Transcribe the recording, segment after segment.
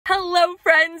Hello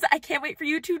friends, I can't wait for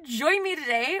you to join me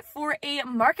today for a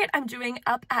market I'm doing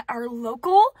up at our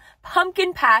local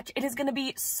pumpkin patch. It is going to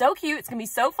be so cute. It's going to be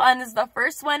so fun. This is the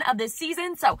first one of this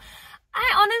season, so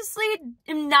I honestly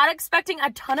am not expecting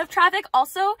a ton of traffic.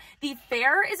 Also, the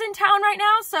fair is in town right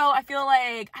now, so I feel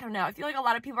like, I don't know, I feel like a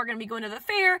lot of people are going to be going to the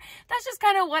fair. That's just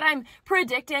kind of what I'm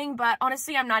predicting, but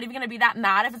honestly, I'm not even going to be that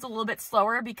mad if it's a little bit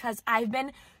slower because I've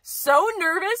been so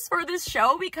nervous for this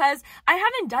show because I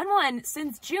haven't done one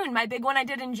since June, my big one I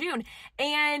did in June,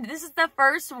 and this is the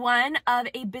first one of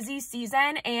a busy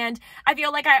season, and I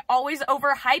feel like I always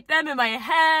overhype them in my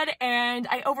head and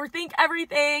I overthink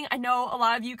everything. I know a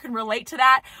lot of you can relate to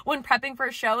that when prepping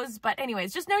for shows, but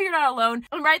anyways, just know you're not alone.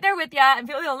 I'm right there with ya. I'm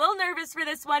feeling a little nervous for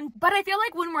this one, but I feel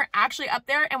like when we're actually up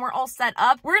there and we're all set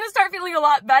up, we're gonna start feeling a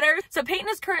lot better. So Peyton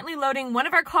is currently loading one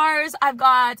of our cars. I've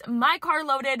got my car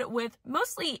loaded with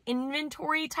mostly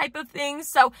inventory type of things,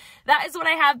 so that is what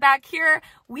I have back here.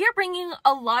 We are bringing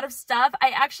a lot of stuff.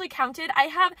 I actually counted. I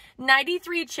have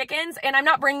 93 chickens, and I'm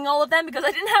not bringing all of them because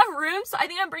I didn't have room, so I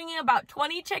think I'm bringing about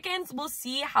 20 chickens. We'll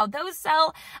see how those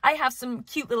sell. I have some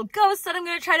cute little ghosts that I'm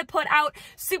going to try to put out.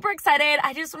 Super excited.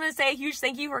 I just want to say a huge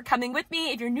thank you for coming with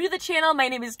me. If you're new to the channel, my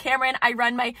name is Camryn. I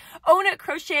run my own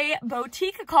crochet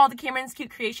boutique called Camryn's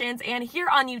Cute Creations, and here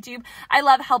on YouTube, I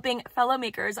love helping fellow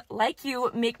makers like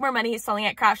you make more money selling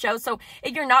at craft shows. So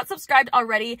if you're not subscribed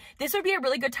already, this would be a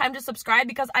really good time to subscribe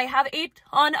because I have a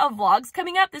ton of vlogs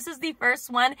coming up. This is the first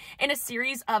one in a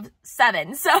series of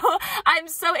 7. So I'm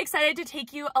so excited to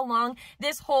take you along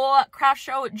this whole craft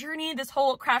show journey, this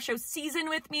whole craft show season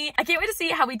with me. I can't wait to see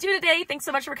how we do today. Thanks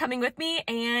so much for coming with me.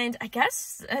 And I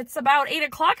guess it's about 8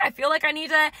 o'clock. I feel like I need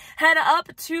to head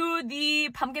up to the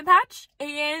pumpkin patch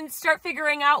and start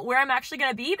figuring out where I'm actually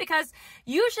going to be, because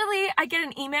usually I get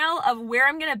an email of where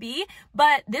I'm going to be,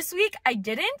 but this week I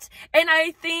didn't, and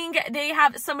I think they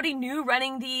have somebody new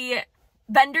running the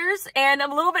vendors, and I'm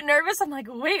a little bit nervous. I'm like,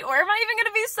 wait, where am I even going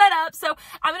to be set up? So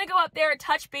I'm going to go up there,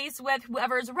 touch base with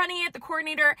whoever's running it, the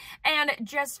coordinator, and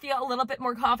just feel a little bit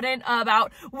more confident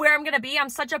about where I'm going to be. I'm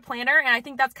such a planner, and I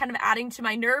think that's kind of adding to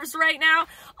my nerves right now.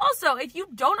 Also, if you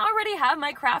don't already have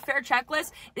my craft fair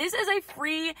checklist, this is a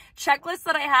free checklist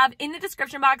that I have in the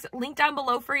description box, linked down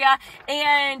below for you.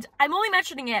 And I'm only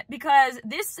mentioning it because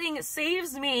this thing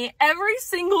saves me every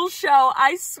single show.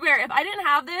 I swear, if I didn't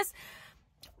have this,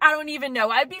 I don't even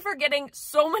know. I'd be forgetting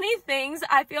so many things.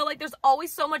 I feel like there's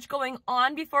always so much going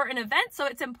on before an event, so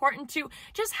it's important to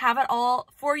just have it all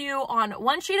for you on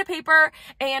one sheet of paper.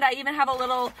 And I even have a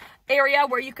little area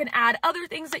where you can add other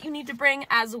things that you need to bring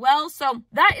as well. So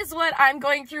that is what I'm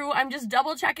going through. I'm just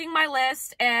double checking my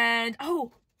list, and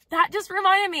oh, that just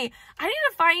reminded me, I need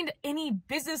to find any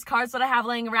business cards that I have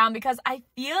laying around because I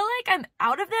feel like I'm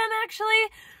out of them actually,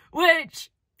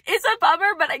 which it's a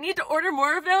bummer, but I need to order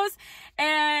more of those,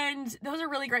 and those are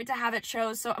really great to have at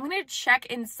shows. So I'm going to check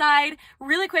inside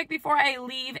really quick before I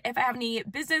leave if I have any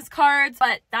business cards,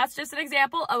 but that's just an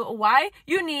example of why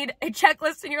you need a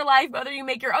checklist in your life. Whether you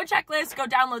make your own checklist, go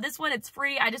download this one. It's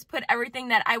free. I just put everything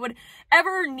that I would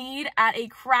ever need at a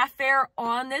craft fair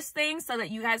on this thing so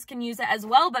that you guys can use it as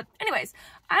well. But anyways,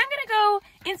 I'm going to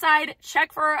go inside,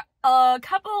 check for a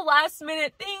couple last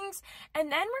minute things,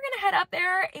 and then we're gonna head up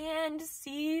there and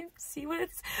see what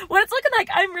it's looking like.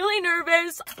 I'm really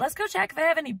nervous. Let's go check if I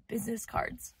have any business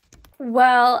cards.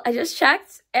 Well, I just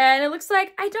checked and it looks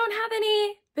like I don't have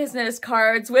any business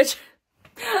cards, which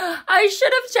I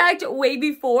should have checked way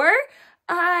before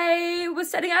I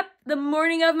was setting up the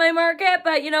morning of my market,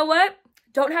 but you know what?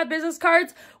 Don't have business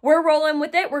cards. We're rolling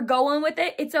with it. We're going with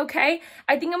it. It's okay.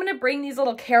 I think I'm gonna bring these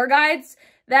little care guides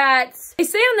that I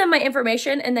say on them my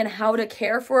information and then how to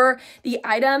care for the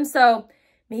item. So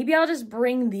maybe I'll just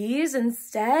bring these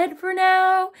instead for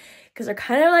now because they're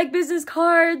kind of like business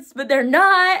cards, but they're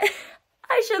not.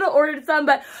 I should have ordered some,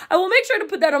 but I will make sure to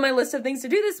put that on my list of things to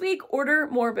do this week. Order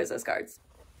more business cards.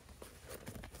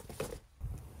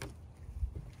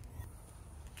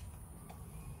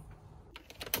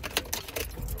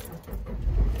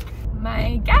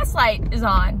 My gas light is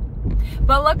on,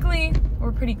 but luckily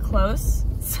we're pretty close,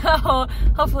 so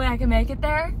hopefully I can make it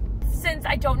there. Since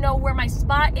I don't know where my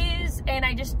spot is and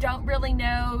I just don't really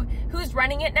know who's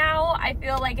running it now, I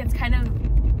feel like it's kind of,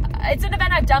 it's an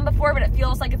event I've done before, but it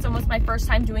feels like it's almost my first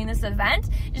time doing this event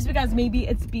just because maybe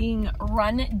it's being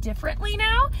run differently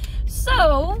now.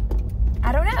 So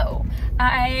I don't know.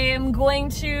 I am going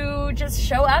to just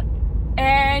show up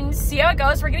and see how it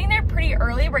goes. We're getting there pretty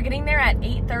early. We're getting there at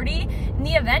 8:30, and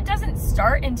the event doesn't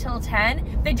start until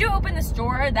 10. They do open the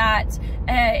store that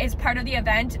is part of the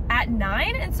event at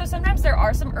 9, and so sometimes there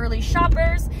are some early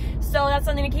shoppers, so that's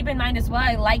something to keep in mind as well.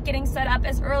 I like getting set up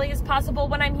as early as possible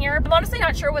when I'm here. I'm honestly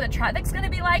not sure what the traffic's gonna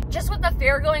be like, just with the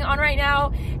fair going on right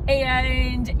now,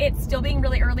 and it's still being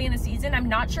really early in the season. I'm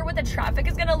not sure what the traffic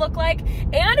is gonna look like,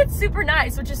 and it's super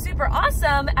nice, which is super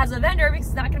awesome as a vendor, because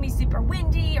it's not gonna be super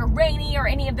windy or rainy or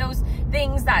any of those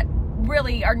things that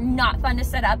really are not fun to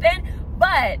set up in.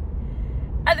 But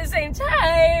at the same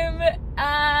time,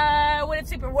 when it's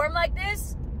super warm like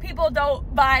this, people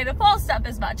don't buy the fall stuff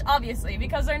as much, obviously,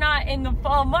 because they're not in the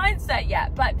fall mindset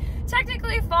yet. But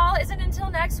technically fall isn't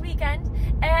until next weekend,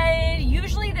 and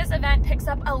usually this event picks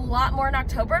up a lot more in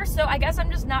October, so I guess I'm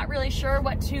just not really sure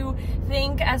what to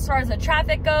think as far as the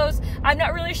traffic goes. I'm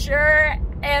not really sure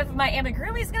if my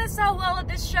amigurumi is going to sell well at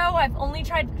this show. I've only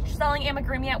tried selling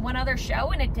amigurumi at one other show,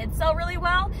 and it did sell really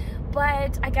well,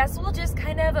 but I guess we'll just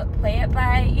kind of play it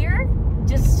by ear.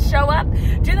 Just show up,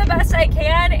 do the best I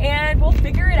can, and we'll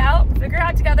figure it out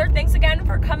together. Thanks again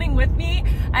for coming with me.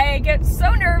 I get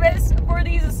so nervous for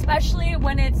these, especially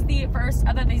when it's the first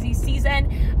of a busy season,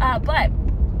 but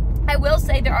I will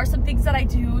say there are some things that I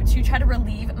do to try to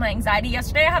relieve my anxiety.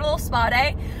 Yesterday I had a little spa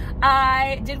day.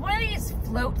 I did one of these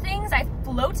float things. I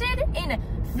floated in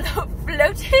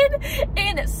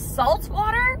salt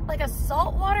water, like a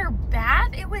saltwater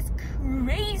bath. It was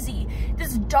crazy.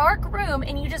 This dark room,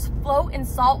 and you just float in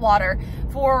salt water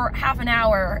for half an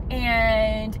hour,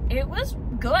 and it was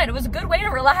good. It was a good way to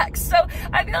relax. So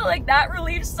I feel like that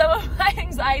relieves some of my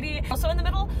anxiety. Also in the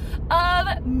middle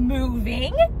of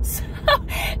moving, so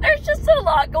there's just a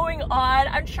lot going on.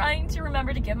 I'm trying to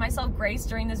remember to give myself grace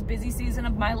during this busy season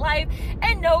of my life,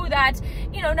 and know that,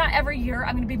 you know, not every year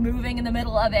I'm gonna be moving in the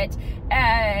middle of it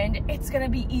and it's gonna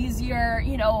be easier,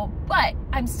 you know, but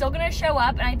I'm still gonna show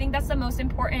up, and I think that's the most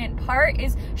important part,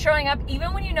 is showing up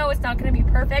even when you know it's not gonna be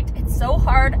perfect. It's so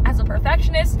hard as a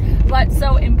perfectionist, but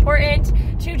so important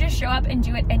to just show up and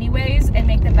do it anyways and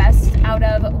make the best out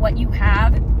of what you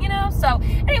have, you know? So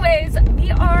anyways,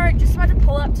 we are just about to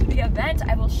pull up to the event.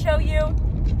 I will show you.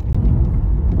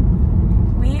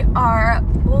 We are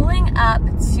pulling up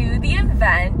to the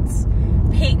event.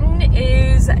 Peyton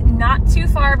is not too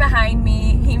far behind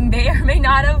me. He may or may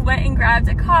not have went and grabbed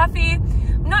a coffee.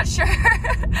 I'm not sure,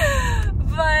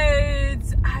 but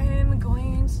I'm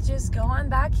going to just go on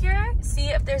back here, see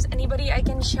if there's anybody I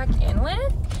can check in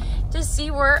with to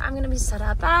see where I'm gonna be set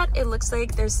up at. It looks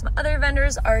like there's some other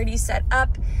vendors already set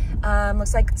up.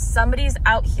 Looks like somebody's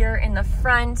out here in the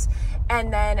front,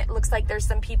 and then it looks like there's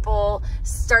some people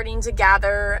starting to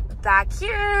gather back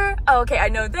here. Oh, okay, I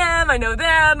know them.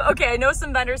 Okay, I know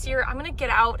some vendors here. I'm gonna get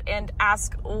out and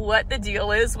ask what the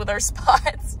deal is with our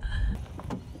spots.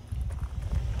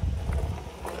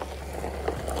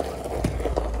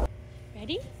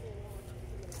 Ready?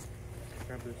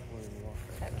 Grab this one and walk.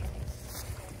 Okay.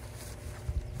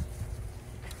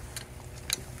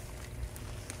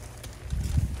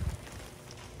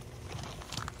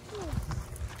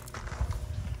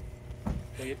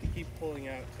 So you have to keep pulling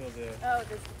out till the... Oh,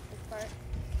 this part.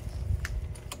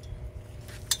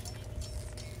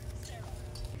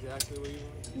 Exactly where you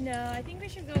want? No, I think we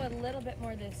should go a little bit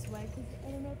more this way, because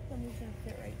I don't know if somebody's gonna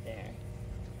fit right there.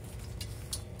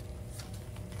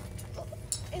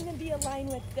 And then be aligned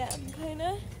with them,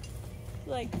 kinda.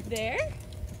 Like there.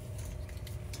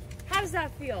 How does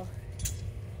that feel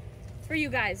for you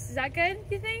guys? Is that good,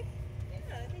 you think?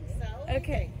 Yeah, I think so.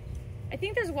 Okay. I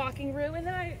think there's walking room, and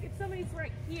then if somebody's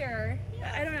right here,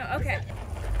 yeah. I don't know. Okay.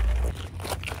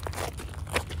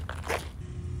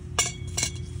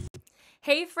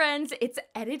 Hey friends, it's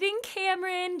editing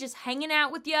Camryn, just hanging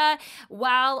out with ya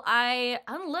while I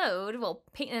unload, well,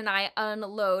 Peyton and I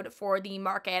unload for the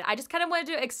market. I just kind of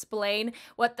wanted to explain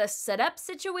what the setup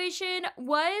situation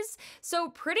was. So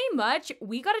pretty much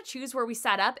we got to choose where we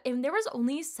sat up, and there was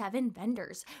only 7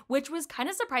 vendors, which was kind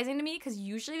of surprising to me because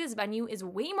usually this venue is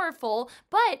way more full.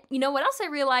 But you know what else I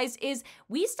realized is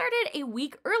we started a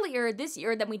week earlier this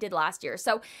year than we did last year.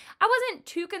 So I wasn't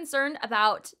too concerned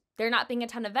about there not being a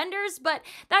ton of vendors, but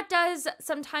that does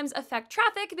sometimes affect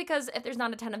traffic because if there's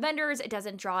not a ton of vendors, it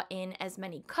doesn't draw in as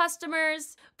many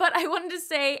customers. But I wanted to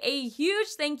say a huge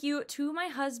thank you to my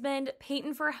husband,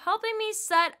 Peyton, for helping me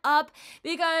set up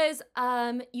because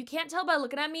you can't tell by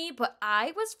looking at me, but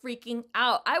I was freaking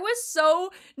out. I was so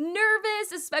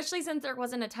nervous, especially since there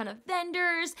wasn't a ton of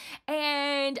vendors,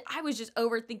 and I was just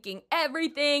overthinking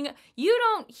everything. You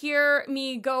don't hear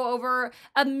me go over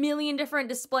a million different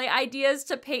display ideas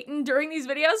to Peyton during these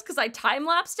videos because I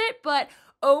time-lapsed it, but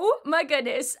oh my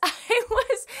goodness, I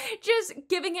was just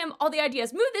giving him all the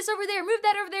ideas. Move this over there, move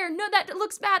that over there. No, that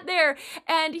looks bad there.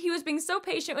 And he was being so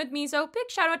patient with me. So big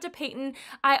shout out to Peyton.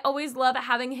 I always love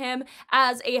having him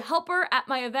as a helper at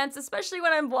my events, especially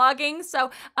when I'm vlogging.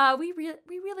 So we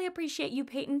really appreciate you,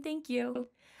 Peyton. Thank you.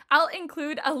 I'll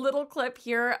include a little clip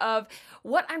here of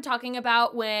what I'm talking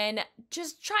about when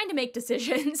just trying to make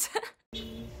decisions. I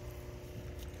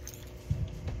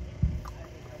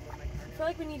feel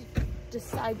like we need to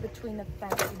decide between the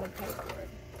fence and the pegboard.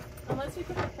 Unless we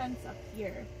put the fence up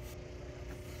here.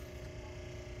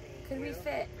 Could we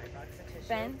fit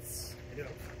fence?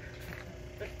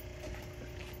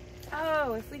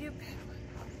 Oh, if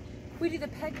we do the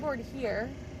pegboard here,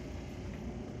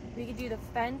 we could do the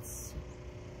fence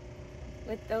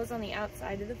with those on the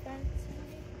outside of the fence.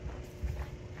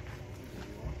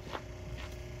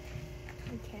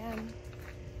 We can.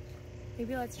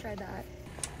 Maybe let's try that.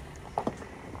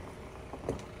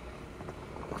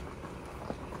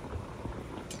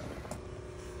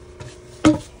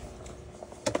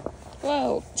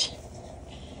 Whoa.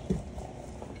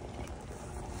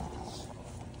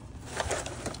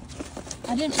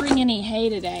 I didn't bring any hay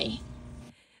today.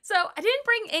 So I didn't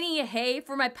bring any hay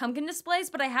for my pumpkin displays,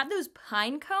 but I have those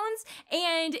pine cones.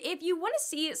 And if you want to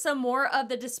see some more of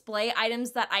the display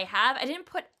items that I have, I didn't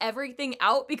put everything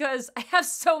out because I have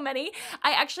so many.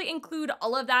 I actually include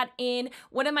all of that in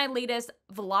one of my latest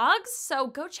vlogs. So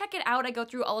go check it out. I go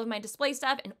through all of my display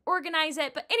stuff and organize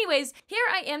it. But anyways, here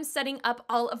I am setting up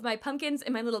all of my pumpkins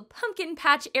in my little pumpkin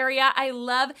patch area. I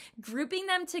love grouping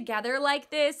them together like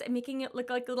this and making it look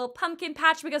like a little pumpkin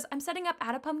patch because I'm setting up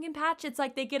at a pumpkin patch. It's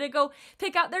like they get to go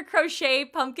pick out their crochet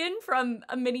pumpkin from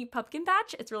a mini pumpkin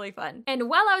patch. It's really fun. And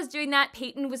while I was doing that,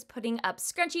 Peyton was putting up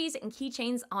scrunchies and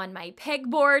keychains on my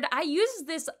pegboard. I used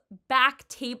this back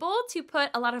table to put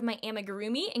a lot of my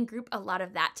amigurumi and group a lot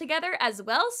of that together as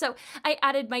well. So I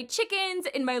added my chickens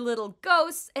and my little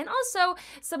ghosts and also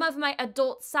some of my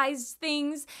adult sized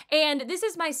things. And this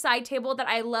is my side table that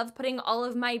I love putting all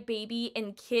of my baby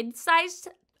and kid sized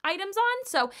items on.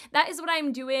 So that is what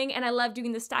I'm doing, and I love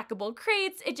doing the stackable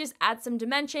crates. It just adds some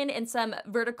dimension and some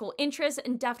vertical interest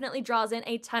and definitely draws in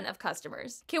a ton of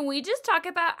customers. Can we just talk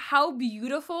about how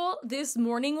beautiful this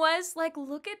morning was? Like,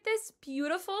 look at this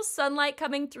beautiful sunlight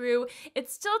coming through.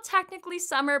 It's still technically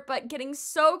summer, but getting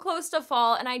so close to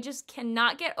fall, and I just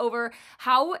cannot get over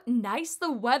how nice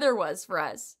the weather was for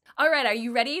us. All right, are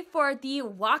you ready for the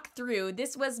walkthrough?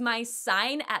 This was my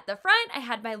sign at the front. I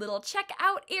had my little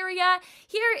checkout area.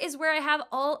 Here is where I have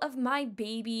all of my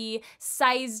baby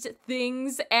sized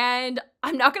things, and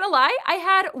I'm not gonna lie, I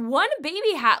had one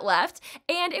baby hat left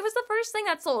and it was the first thing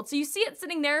that sold. So you see it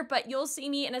sitting there, but you'll see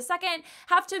me in a second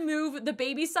have to move the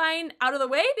baby sign out of the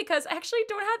way because I actually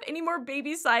don't have any more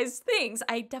baby sized things.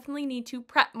 I definitely need to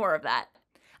prep more of that.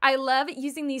 I love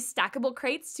using these stackable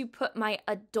crates to put my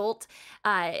adult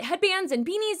headbands and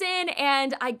beanies in,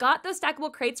 and I got those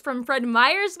stackable crates from Fred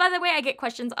Meyer's, by the way. I get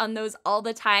questions on those all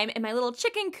the time. And my little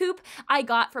chicken coop I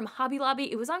got from Hobby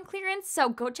Lobby. It was on clearance, so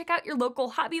go check out your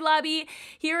local Hobby Lobby.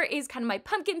 Here is kind of my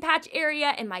pumpkin patch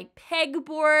area and my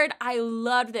pegboard. I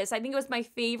loved this. I think it was my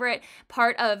favorite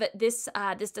part of this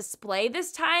this display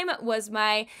this time was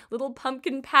my little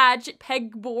pumpkin patch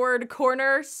pegboard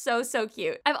corner. So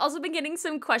cute. I've also been getting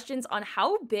some questions on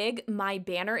how big my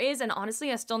banner is, and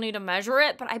honestly I still need to measure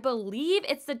it, but I believe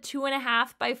it's the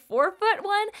 2.5 by 4 foot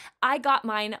one. I got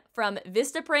mine from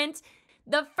Vistaprint.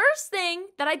 The first thing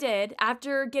that I did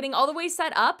after getting all the way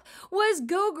set up was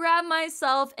go grab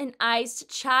myself an iced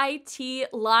chai tea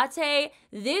latte.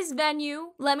 This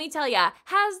venue, let me tell ya,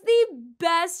 has the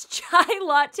best chai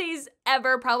lattes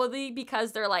ever, probably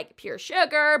because they're like pure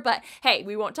sugar, but hey,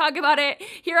 we won't talk about it.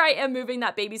 Here I am moving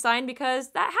that baby sign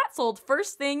because that hat sold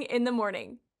first thing in the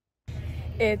morning.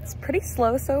 It's pretty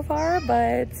slow so far,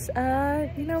 but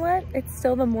you know what? It's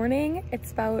still the morning.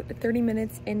 It's about 30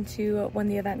 minutes into when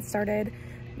the event started.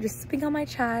 I'm just sipping on my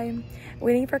chai,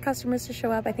 waiting for customers to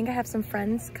show up. I think I have some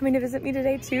friends coming to visit me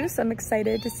today too, so I'm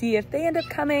excited to see if they end up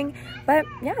coming. But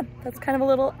yeah, that's kind of a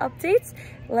little update.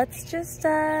 Let's just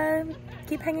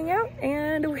keep hanging out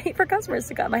and wait for customers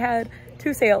to come. I had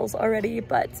 2 sales already,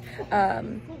 but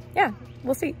yeah,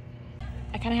 we'll see.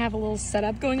 I kind of have a little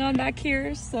setup going on back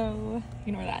here, so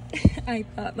ignore that.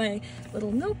 I've got my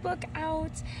little notebook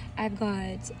out. I've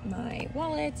got my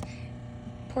wallet,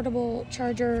 portable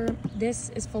charger.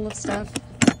 This is full of stuff.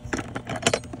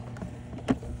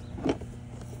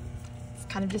 It's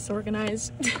kind of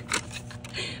disorganized.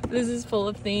 This is full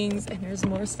of things, and there's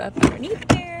more stuff underneath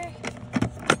there.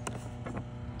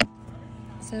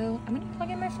 So I'm gonna plug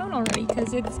in my phone already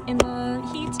because it's in the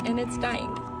heat and it's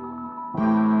dying.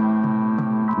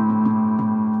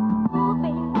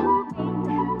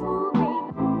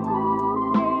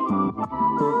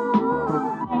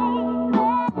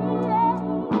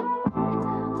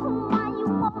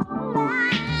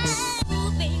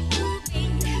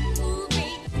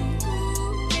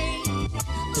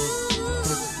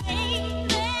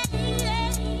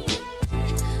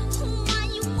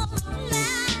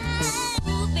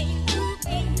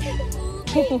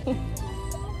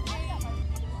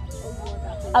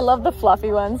 I love the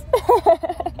fluffy ones.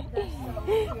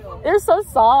 They're so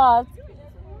soft.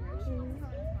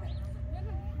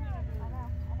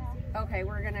 Okay,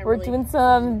 We're doing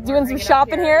some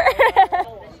shopping here.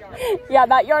 Yeah,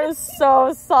 that yarn is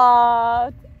so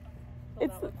soft.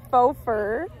 It's faux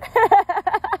fur.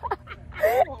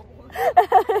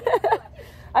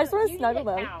 I just want to snuggle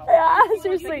them. Yeah,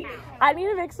 seriously. I need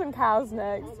to make some cows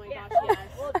next. Oh my gosh, yes.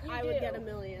 I would get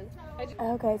 1,000,000.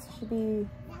 Okay, so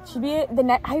should be the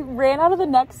neck. I ran out of the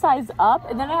next size up,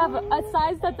 and then I have a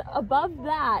size that's above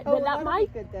that. Oh, But that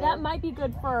might be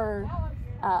good for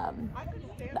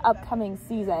the upcoming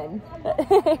season.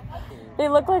 They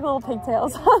look like little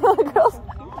pigtails on the girls.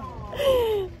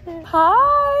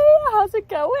 Hi, how's it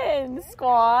going,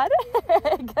 squad?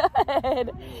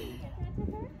 Good.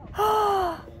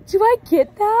 Do I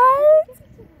get that?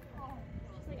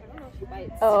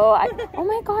 Oh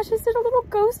my gosh, is it a little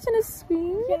ghost in a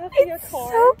swing? Yeah, it's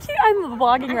so cute. I'm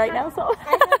vlogging right now, so I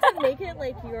have to make it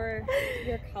like your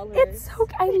colors. it's so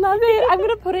I love it. I'm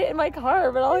gonna put it in my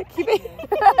car, but I'll keep it.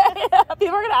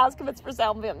 People are gonna ask if it's for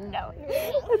sale. I'm like, no,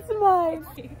 it's mine.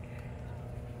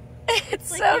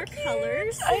 It's like so your cute.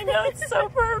 colors. I know, it's so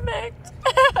perfect.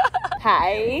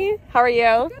 Hi, how are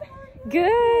you?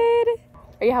 Good.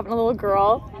 Are you having a little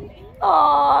girl?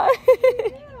 Aww.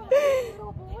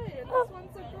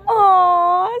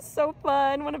 Aw, so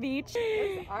fun. Want a beach?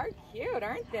 Those are cute,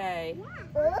 aren't they?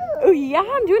 Oh yeah,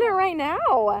 I'm doing it right now.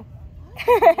 Look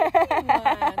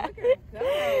at those.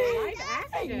 Live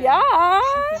action. Yeah.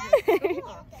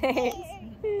 Cool. Thanks.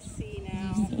 See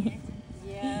now.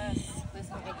 Yes. This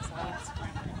one makes sense.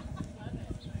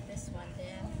 This one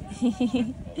did.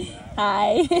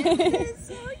 Hi. It's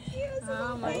so cute.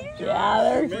 Oh my god.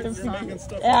 Yeah, they're Making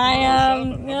stuff I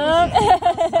am. Yep. Look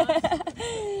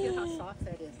how soft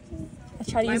that is. I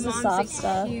try to use the soft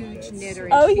stuff. Huge knitter.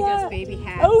 Oh, She yeah. does baby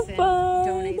hats Oh, and fun.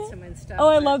 donates them and stuff. Oh,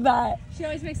 I but love that. She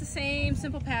always makes the same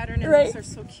simple pattern, and Right. those are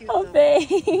so cute. Oh, though.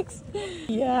 thanks.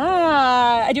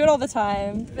 Yeah, I do it all the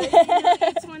time. But, you know,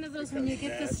 it's one of those when you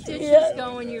get the stitches Yeah.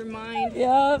 going, your mind. Yeah,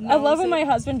 I love knows when it. my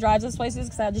husband drives us places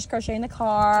because I just crochet in the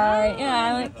car. Oh.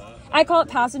 Yeah, I call it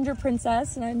passenger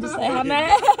princess, and I'm just like, I'm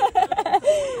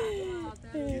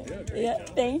yeah,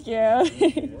 thank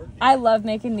you. I love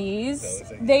making these.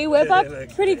 They whip up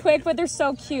pretty quick, but they're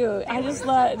so cute. I just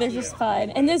love, they're just fun.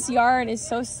 And this yarn is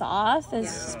so soft.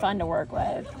 It's just fun to work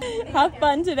with. Have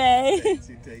fun today.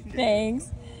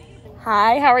 Thanks.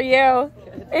 Hi, how are you?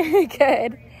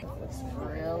 Good.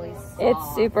 Really soft.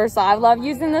 It's super soft. I love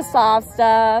using the soft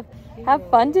stuff. Have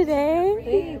fun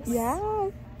today. Thanks. Yeah.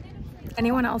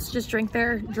 Anyone else just drink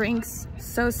their drinks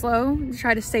so slow?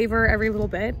 Try to savor every little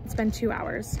bit. It's been 2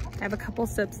 hours. I have a couple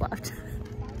sips left.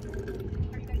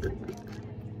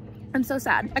 I'm so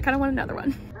sad. I kind of want another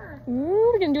one.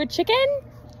 Ooh, we're gonna do a chicken?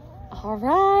 All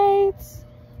right.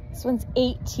 This one's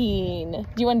 18. Do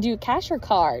you want to do cash or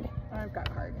card? I've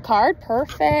got card. Card,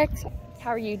 perfect. How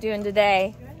are you doing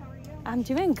today? I'm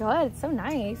doing good. It's so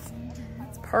nice.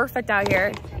 It's perfect out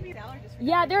here.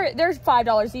 Yeah, they're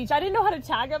 $5 each. I didn't know how to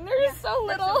tag them. They're just so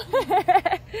little.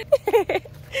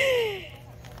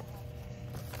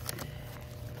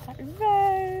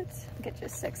 Perfect. Get your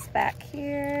 6 back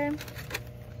here.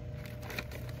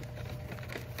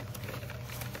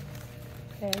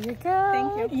 There you go.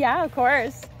 Thank you. Yeah, of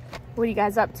course. What are you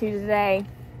guys up to today?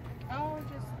 Oh,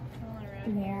 just fooling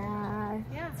around.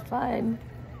 Yeah, it's fun.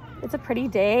 It's a pretty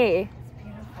day.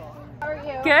 Beautiful. How are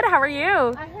you? Good, how are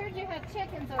you? I heard you had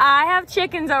chickens over I have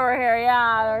chickens over here,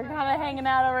 yeah. They're kind of hanging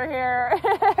out over here.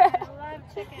 I love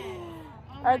chickens.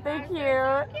 Oh Aren't they cute?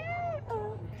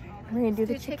 We're gonna do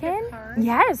the you take chicken? your card?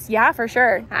 Yes, yeah, for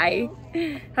sure. Hi.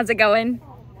 How's it going?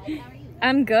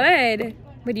 I'm good.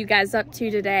 What are you guys up to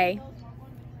today?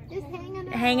 Just hanging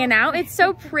out. Hanging out? It's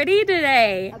so pretty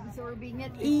today. Absorbing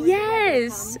it.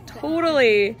 Yes,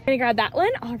 totally. Gonna grab that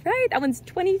one. All right, that one's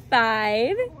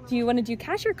 25. Do you want to do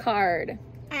cash or card?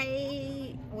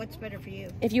 What's better for you?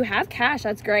 If you have cash,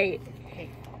 that's great. Okay.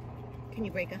 Can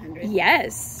you break 100?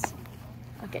 Yes.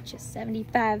 I'll get you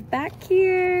 75 back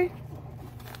here.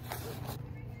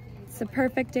 It's a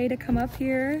perfect day to come up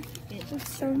here. It's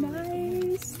so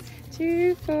nice.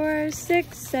 2, 4,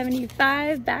 6,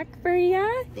 75 back for ya.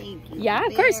 Thank you. Yeah,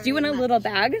 of course. Do you want a little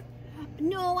bag?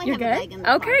 No, I You're have a bag good? in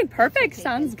the Okay, car. perfect. Okay,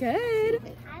 Sounds good.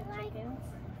 good. I like a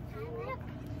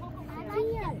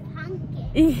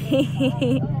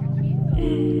pumpkin.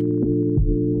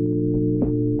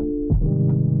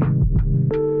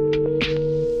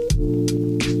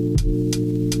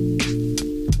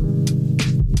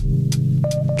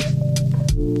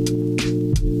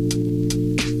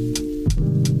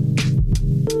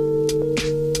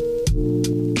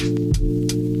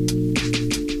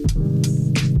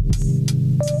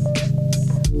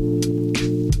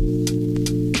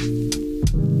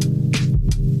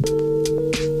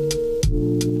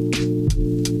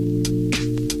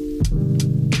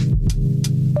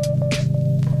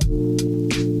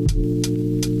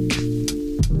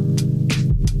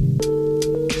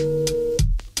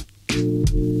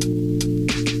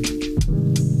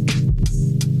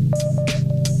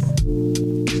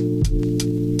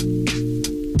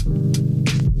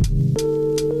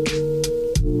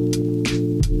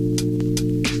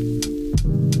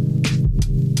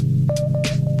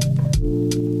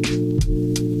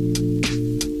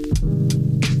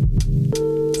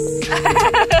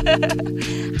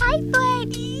 Hi,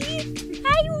 buddy.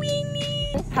 Hi,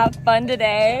 Winnie. Have fun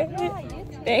today.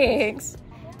 Thanks.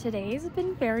 Today's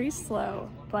been very slow,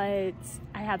 but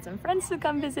I had some friends to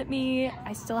come visit me.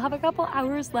 I still have a couple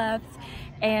hours left,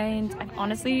 and I've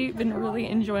honestly been really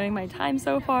enjoying my time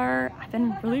so far. I've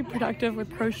been really productive with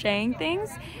crocheting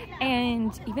things,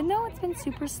 and even though it's been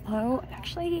super slow, I've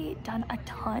actually done a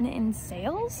ton in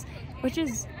sales, which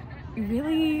is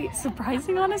really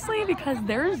surprising, honestly, because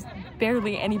there's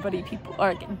barely anybody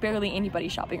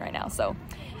shopping right now. So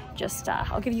just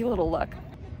I'll give you a little look.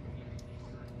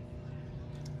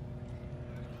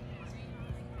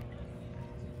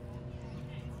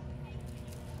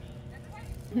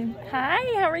 Hi,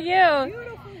 how are you?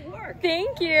 Beautiful work.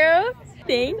 Thank you.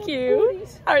 Thank you.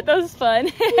 Aren't those fun?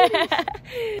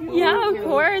 Yeah, of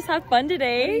course. Have fun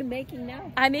today. What are you making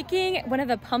now? I'm making one of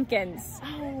the pumpkins.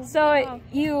 Oh, So wow.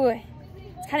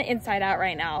 it's kind of inside out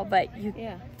right now, but you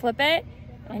Yeah. flip it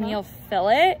and you'll fill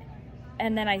it,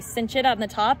 and then I cinch it on the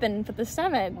top and put the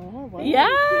stem in. Oh, wow. Yeah.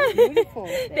 Beautiful.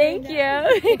 Thank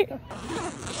you.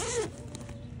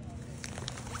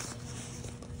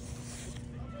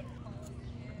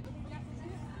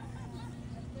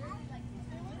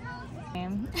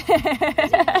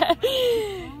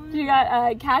 You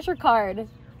got cash or card?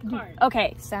 Card.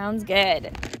 Okay, sounds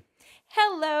good.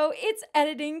 Hello, it's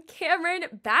Editing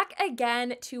Camryn back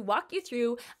again to walk you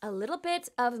through a little bit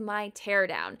of my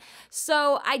teardown.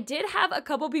 So I did have a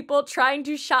couple people trying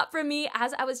to shop from me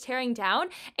as I was tearing down,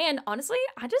 and honestly,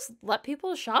 I just let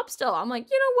people shop still. I'm like,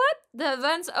 you know what? The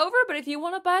event's over, but if you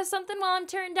want to buy something while I'm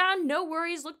tearing down, no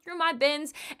worries, look through my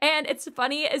bins. And it's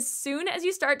funny, as soon as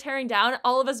you start tearing down,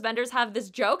 all of us vendors have this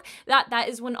joke that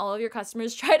is when all of your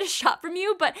customers try to shop from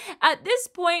you. But at this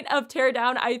point of tear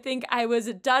down, I think I was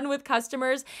done with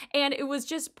customers, and it was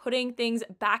just putting things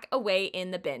back away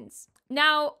in the bins.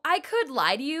 Now, I could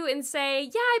lie to you and say,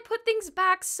 yeah, I put things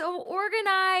back so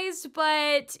organized,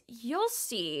 but you'll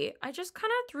see. I just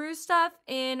kind of threw stuff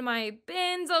in my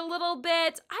bins a little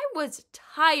bit. I was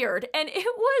tired and it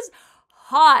was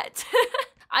hot.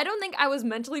 I don't think I was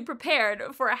mentally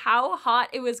prepared for how hot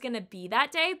it was gonna be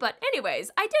that day, but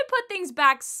anyways, I did put things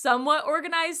back somewhat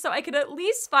organized so I could at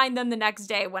least find them the next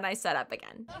day when I set up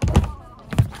again.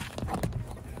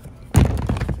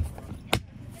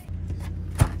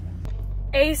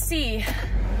 AC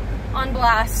on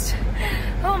blast.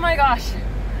 Oh my gosh.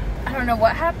 I don't know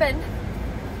what happened.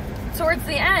 Towards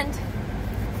the end,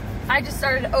 I just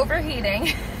started overheating.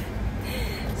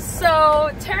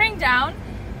 So tearing down,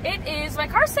 my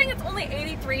car's saying it's only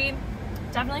 83.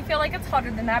 Definitely feel like it's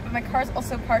hotter than that, but my car's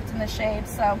also parked in the shade,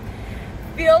 so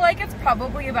feel like it's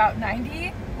probably about 90,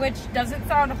 which doesn't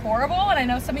sound horrible. And I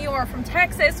know some of you are from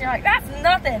Texas, and you're like, that's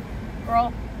nothing.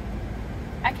 Girl,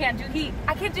 I can't do heat.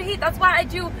 I can't do heat. That's why I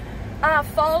do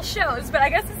fall shows, but I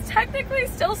guess it's technically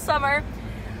still summer.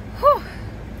 Whew.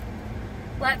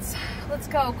 Let's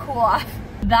go cool off.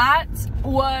 That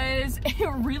was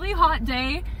a really hot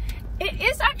day. It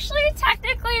is actually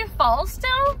technically fall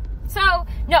still. So,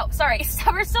 no, sorry,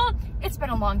 summer still. It's been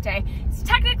a long day. It's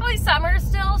technically summer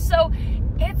still, so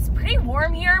it's pretty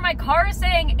warm here. My car is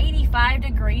saying 85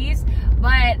 degrees,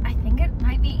 but I think it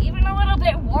might be even a little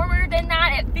bit warmer than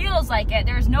that. It feels like it.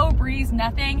 There's no breeze,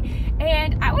 nothing.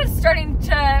 And I was starting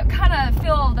to kind of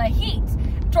feel the heat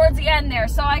towards the end there.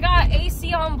 So I got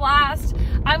AC on blast.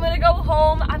 I'm gonna go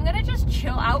home. I'm gonna just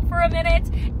chill out for a minute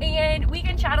and we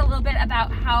can chat a little bit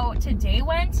about how today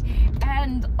went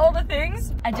and all the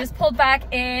things. I just pulled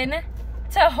back in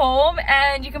to home,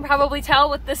 and you can probably tell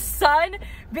with the sun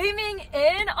beaming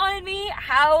in on me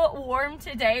how warm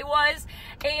today was.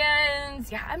 And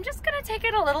yeah, I'm just gonna take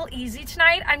it a little easy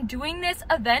tonight. I'm doing this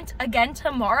event again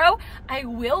tomorrow. I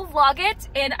will vlog it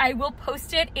and I will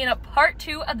post it in a part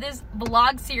 2 of this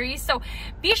vlog series. So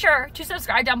be sure to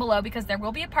subscribe down below because there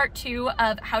will be a part 2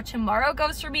 of how tomorrow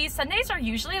goes for me. Sundays are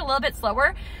usually a little bit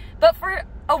slower, but for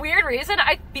a weird reason,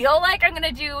 I feel like I'm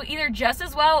gonna do either just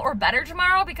as well or better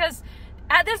tomorrow, because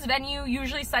at this venue,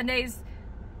 usually Sundays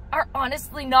are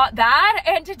honestly not bad,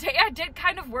 and today I did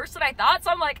kind of worse than I thought,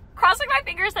 so I'm like crossing my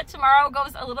fingers that tomorrow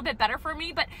goes a little bit better for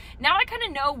me. But now I kind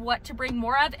of know what to bring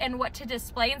more of and what to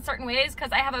display in certain ways,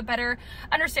 because I have a better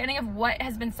understanding of what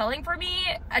has been selling for me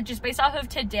just based off of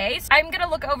today. So I'm gonna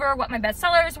look over what my best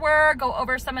sellers were, go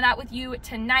over some of that with you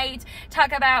tonight,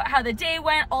 talk about how the day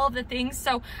went, all of the things.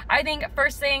 So I think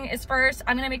first thing is first,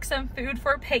 I'm gonna make some food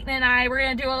for Peyton and I. We're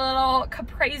gonna do a little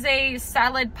caprese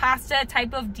salad pasta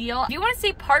type of deal. If you want to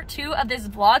see part 2 of this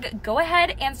vlog, go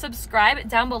ahead and subscribe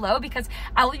down below, because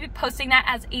I will be posting that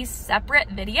as a separate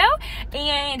video,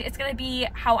 and it's gonna be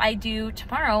how I do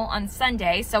tomorrow on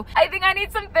Sunday. So I think I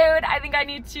need some food. I think I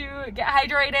need to get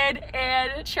hydrated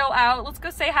and chill out. Let's go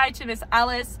say hi to Miss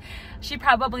Alice. She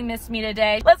probably missed me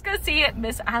today. Let's go see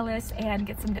Miss Alice and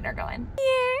get some dinner going.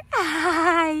 Here.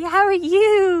 Hi, how are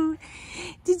you?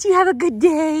 Did you have a good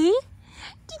day?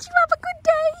 Did you have a good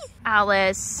day?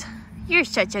 Alice, you're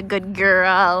such a good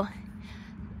girl.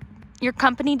 Your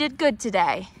company did good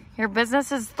today. Your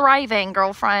business is thriving,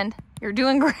 girlfriend. You're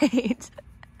doing great.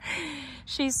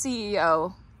 She's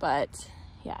CEO, but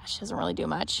yeah, she doesn't really do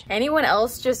much. Anyone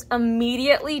else just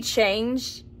immediately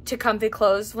change to comfy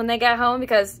clothes when they get home?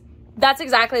 Because that's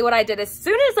exactly what I did. As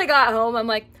soon as I got home, I'm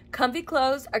like, comfy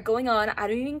clothes are going on. I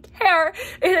don't even care.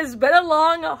 It has been a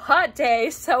long, hot day.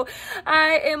 So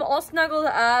I am all snuggled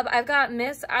up. I've got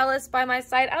Miss Alice by my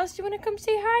side. Alice, do you want to come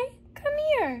say hi? Come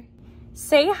here.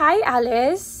 Say hi,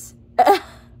 Alice.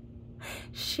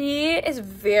 She is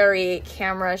very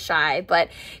camera shy, but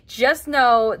just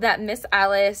know that Miss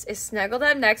Alice is snuggled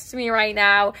up next to me right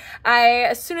now.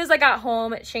 As soon as I got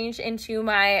home, changed into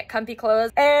my comfy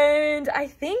clothes, and I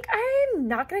think I'm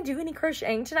not gonna do any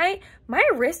crocheting tonight. My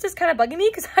wrist is kind of bugging me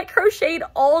because I crocheted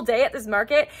all day at this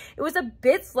market. It was a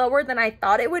bit slower than I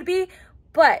thought it would be,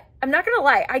 but I'm not gonna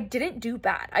lie, I didn't do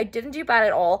bad. I didn't do bad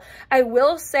at all. I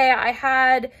will say I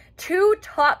had 2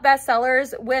 top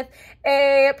bestsellers with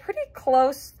a pretty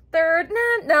close third.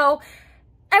 No.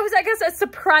 I was, I guess, a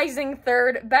surprising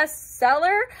third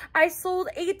bestseller. I sold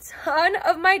a ton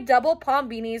of my double palm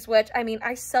beanies, which, I mean,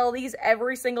 I sell these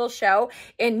every single show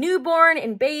in newborn,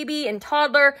 in baby, in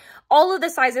toddler, all of the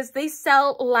sizes. They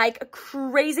sell like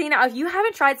crazy. Now, if you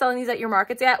haven't tried selling these at your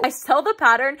markets yet, I sell the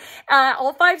pattern,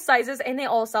 all 5 sizes, and they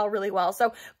all sell really well.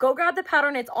 So go grab the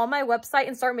pattern. It's on my website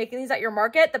and start making these at your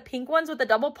market. The pink ones with the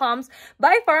double palms,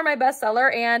 by far my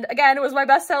bestseller. And again, it was my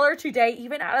bestseller today,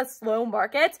 even at a slow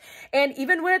market. And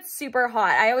even when it's super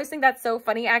hot. I always think that's so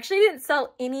funny. I actually didn't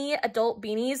sell any adult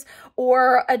beanies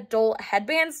or adult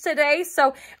headbands today.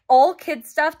 So all kid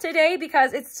stuff today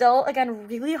because it's still, again,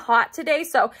 really hot today.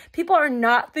 So people are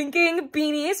not thinking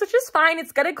beanies, which is fine.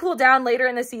 It's going to cool down later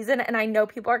in the season. And I know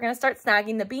people are going to start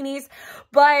snagging the beanies.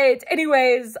 But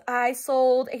anyways, I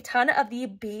sold a ton of the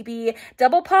baby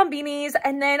double palm beanies.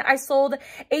 And then I sold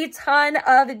a ton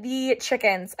of the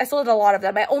chickens. I sold a lot of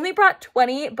them. I only brought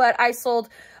 20, but I sold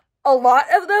a lot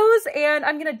of those, and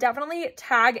I'm gonna definitely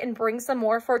tag and bring some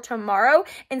more for tomorrow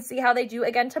and see how they do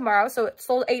again tomorrow. So it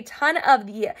sold a ton of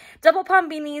the double palm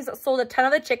beanies, sold a ton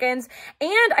of the chickens,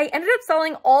 and I ended up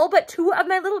selling all but 2 of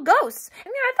my little ghosts. I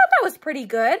mean, I thought that was pretty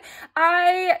good.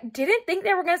 I didn't think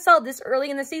they were gonna sell this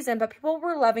early in the season, but people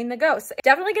were loving the ghosts.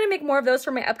 Definitely gonna make more of those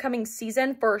for my upcoming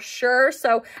season for sure.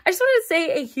 So I just wanted to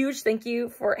say a huge thank you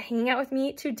for hanging out with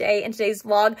me today in today's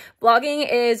vlog. Vlogging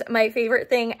is my favorite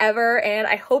thing ever, and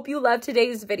I hope you loved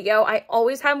today's video. I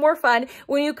always have more fun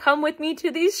when you come with me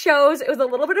to these shows. It was a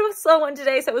little bit of a slow one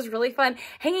today, so it was really fun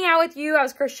hanging out with you. I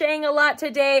was crocheting a lot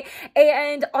today,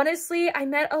 and honestly, I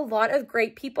met a lot of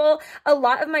great people. A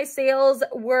lot of my sales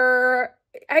were,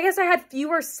 I guess I had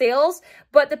fewer sales,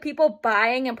 but the people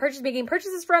buying and making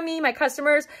purchases from me, my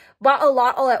customers, bought a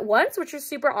lot all at once, which was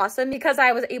super awesome because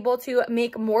I was able to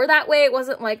make more that way. It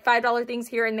wasn't like $5 things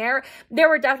here and there. There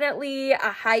were definitely a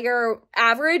higher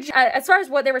average. As far as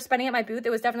what they were spending at my booth, it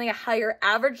was definitely a higher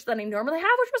average than I normally have,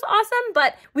 which was awesome.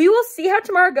 But we will see how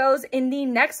tomorrow goes in the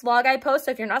next vlog I post.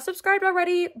 So if you're not subscribed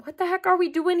already, what the heck are we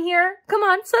doing here? Come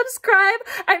on, subscribe.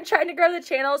 I'm trying to grow the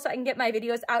channel so I can get my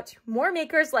videos out to more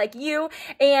makers like you,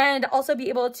 and also be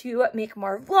able to make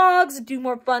more vlogs, do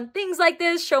more fun things like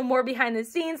this, show more behind the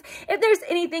scenes. If there's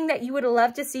anything that you would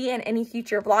love to see in any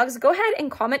future vlogs, go ahead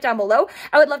and comment down below.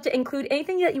 I would love to include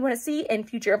anything that you want to see in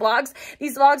future vlogs.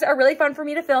 These vlogs are really fun for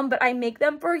me to film, but I make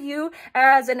them for you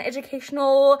as an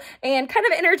educational and kind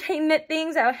of entertainment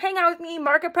things. Hang out with me,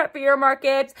 market prep for your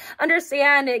markets,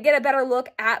 understand, get a better look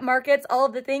at markets, all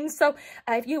of the things. So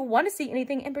if you want to see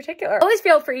anything in particular, always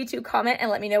feel free to comment and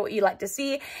let me know what you'd like to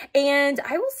see. And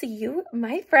I will see you,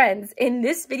 my friends, in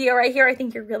this video right here. I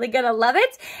think you're really gonna love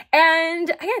it. And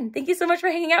again, thank you so much for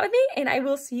hanging out with me, and I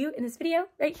will see you in this video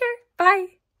right here.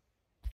 Bye.